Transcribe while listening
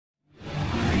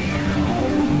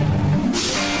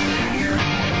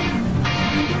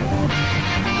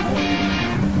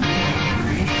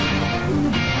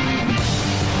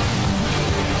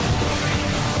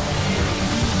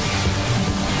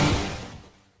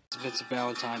Vincent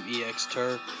Valentine EX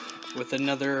Tur with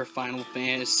another Final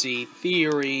Fantasy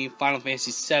theory, Final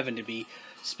Fantasy 7 to be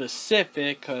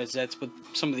specific, because that's what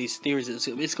some of these theories is.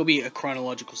 It's going to be a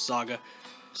chronological saga.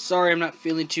 Sorry, I'm not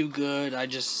feeling too good.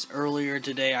 Earlier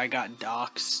today I got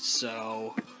doxxed,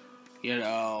 so,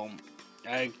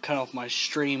 I cut off my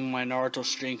Naruto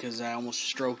stream, because I almost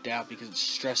stroked out because it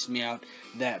stressed me out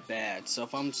that bad. So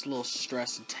if I'm just a little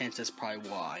stressed and tense, that's probably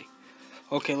why.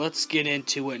 Okay, let's get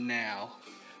into it now.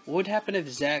 What would happen if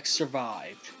Zack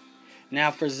survived?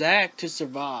 Now, for Zack to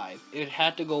survive, it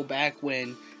had to go back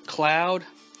when Cloud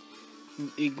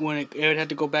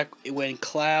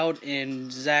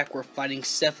and Zack were fighting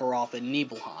Sephiroth in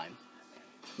Nibelheim,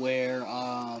 where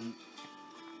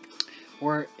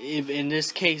if in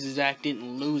this case Zack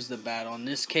didn't lose the battle. In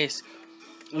this case,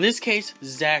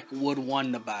 Zack would have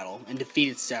won the battle and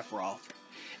defeated Sephiroth,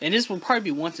 and this will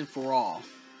probably be once and for all.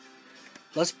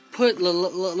 Let's put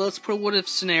a what if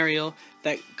scenario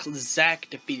that Zack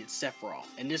defeated Sephiroth,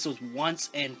 and this was once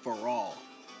and for all.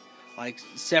 Like,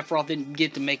 Sephiroth didn't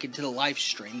get to make it to the live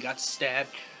stream, got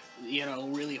stabbed,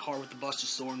 really hard with the Buster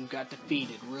Sword, and got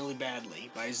defeated really badly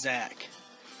by Zack.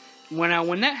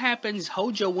 When that happens,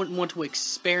 Hojo wouldn't want to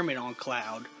experiment on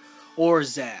Cloud or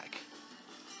Zack.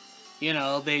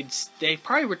 They'd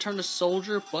probably return to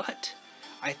Soldier, but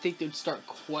I think they'd start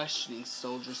questioning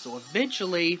Soldier. So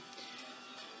eventually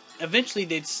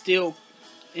they'd still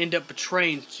end up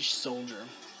betraying Soldier.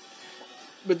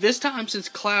 But this time, since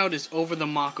Cloud is over the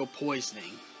Mako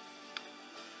poisoning,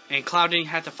 and Cloud didn't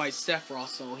have to fight Sephiroth,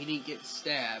 so he didn't get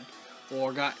stabbed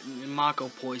or got Mako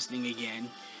poisoning again,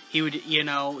 he would,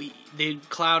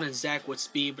 Cloud and Zack would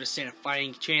be able to stand a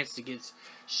fighting chance against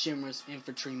Shinra's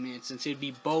infantrymen, since it'd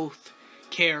be both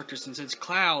characters, and since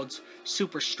Cloud's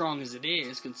super strong as it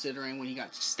is, considering when he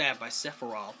got stabbed by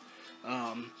Sephiroth,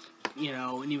 and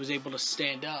he was able to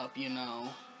stand up,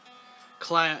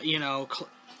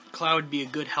 Cloud would be a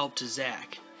good help to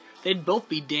Zack. They'd both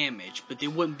be damaged, but they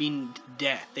wouldn't be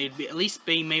death. They'd at least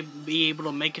be able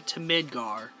to make it to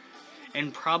Midgar,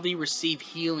 and probably receive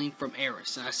healing from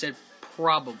Eris. And I said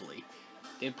probably.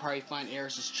 They'd probably find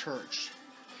Eris' church.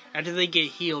 After they get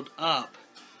healed up,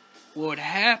 what would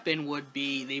happen would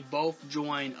be they both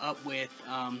join up with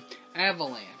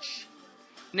Avalanche.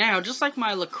 Now, just like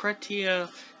my Lucretia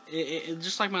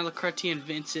and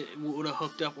Vincent would have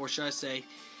hooked up, or should I say,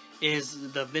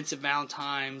 is the Vincent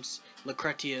Valentine's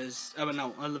Lucretia's.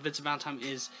 Vincent Valentine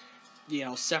is,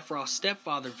 Sephiroth's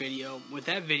stepfather video. With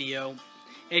that video,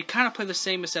 it kind of play the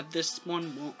same, except this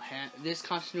one won't have. This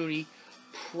continuity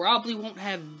probably won't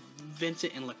have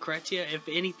Vincent and Lucretia. If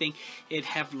anything, it'd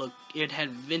had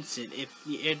Vincent.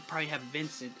 It'd probably have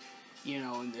Vincent,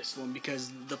 in this one,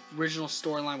 because the original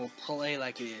storyline will play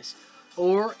like it is.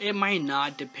 Or it might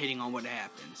not, depending on what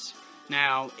happens.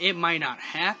 Now, it might not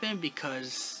happen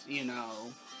because,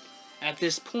 at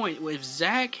this point, if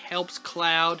Zack helps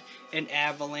Cloud and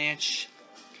Avalanche,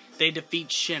 they defeat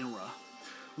Shinra.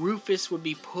 Rufus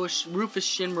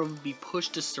Shinra would be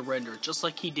pushed to surrender, just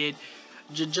like he did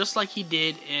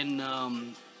in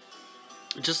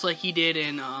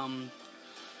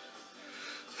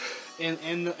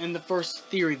the first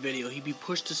theory video. He'd be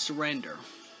pushed to surrender.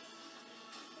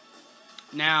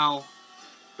 Now,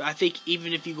 I think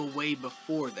even if you go way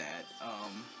before that,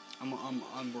 I'm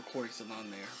recording something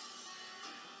on there.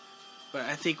 But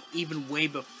I think even way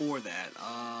before that,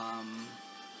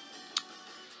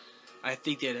 I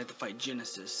think they'd have to fight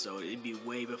Genesis, so it'd be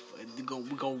way before.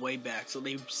 Go way back. So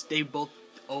they both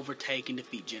overtake and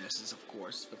defeat Genesis, of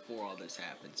course, before all this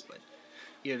happens. But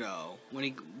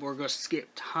we're gonna skip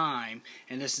time,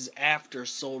 and this is after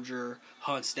Soldier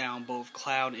hunts down both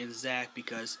Cloud and Zack,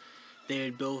 because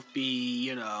they'd both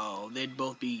be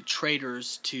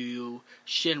traitors to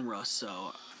Shinra.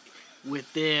 So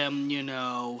with them,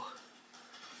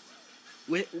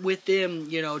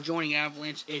 joining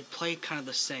Avalanche, it'd play kind of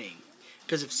the same.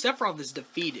 Because if Sephiroth is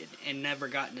defeated and never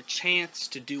gotten a chance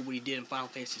to do what he did in Final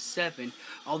Fantasy 7,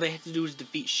 all they have to do is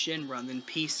defeat Shinra, and then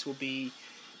peace will be,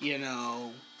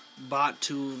 brought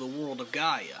to the world of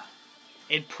Gaia.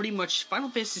 Final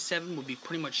Fantasy 7 would be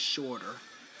pretty much shorter.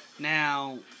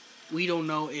 Now, we don't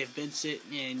know if Vincent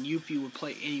and Yuffie would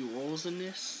play any roles in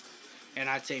this, and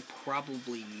I'd say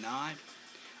probably not.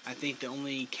 I think the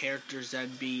only characters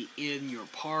that'd be in your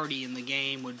party in the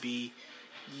game would be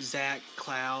Zack,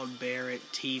 Cloud, Barret,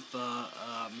 Tifa,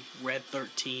 Red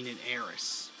 13, and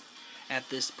Eris at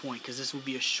this point, because this would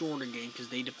be a shorter game, because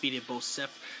they defeated both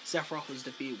Sephiroth was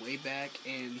defeated way back,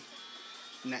 and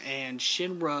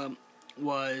Shinra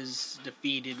was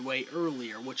defeated way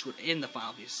earlier, which would end the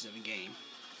Final Fantasy 7 game.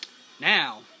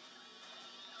 Now,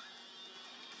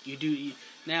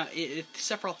 Now, if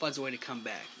Sephiroth finds a way to come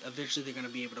back, eventually they're going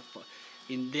to be able to.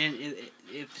 And then,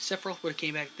 if Sephiroth would have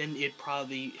came back, then it'd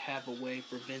probably have a way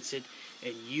for Vincent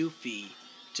and Yuffie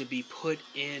to be put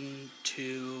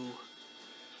into.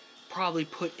 Probably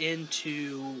put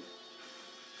into.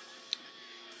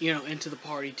 Into the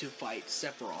party to fight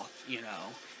Sephiroth.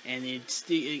 And it's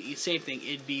the same thing.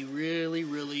 It'd be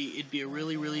it'd be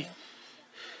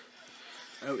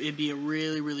a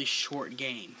really short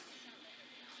game.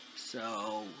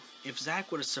 So, if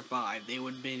Zack would have survived, they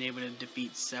would have been able to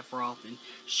defeat Sephiroth and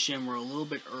Shinra a little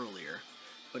bit earlier.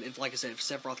 But like I said, if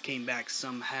Sephiroth came back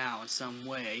somehow, in some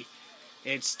way,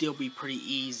 it'd still be pretty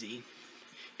easy.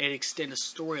 It'd extend the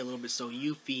story a little bit, so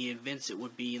Yuffie and Vincent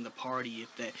would be in the party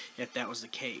if that was the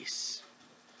case.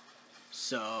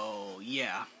 So,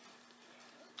 yeah.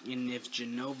 And if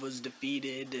Genova's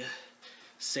defeated,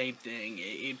 same thing.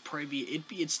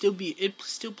 It'd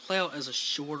still play out as a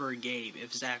shorter game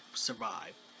if Zack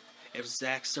survived. If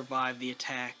Zack survived the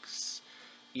attacks,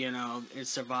 and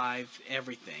survived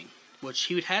everything. Which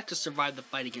he would have to survive the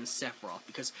fight against Sephiroth,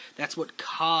 because that's what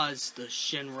caused the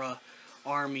Shinra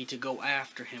army to go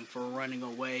after him for running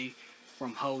away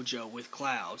from Hojo with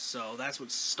Cloud. So that's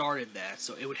what started that.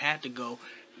 So it would have to go.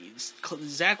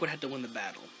 Zack would have to win the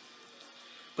battle.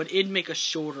 But it'd make a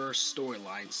shorter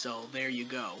storyline, so there you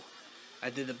go. I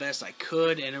did the best I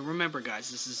could, and remember guys,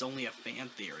 this is only a fan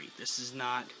theory. This is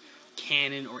not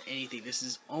canon or anything. This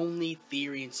is only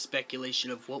theory and speculation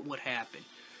of what would happen.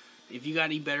 If you got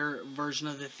any better version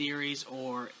of the theories,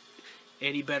 or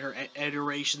any better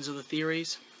iterations of the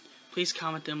theories, please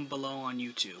comment them below on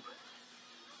YouTube.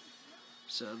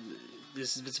 So,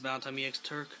 this is Vincent Valentine EX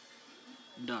Turk.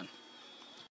 Done.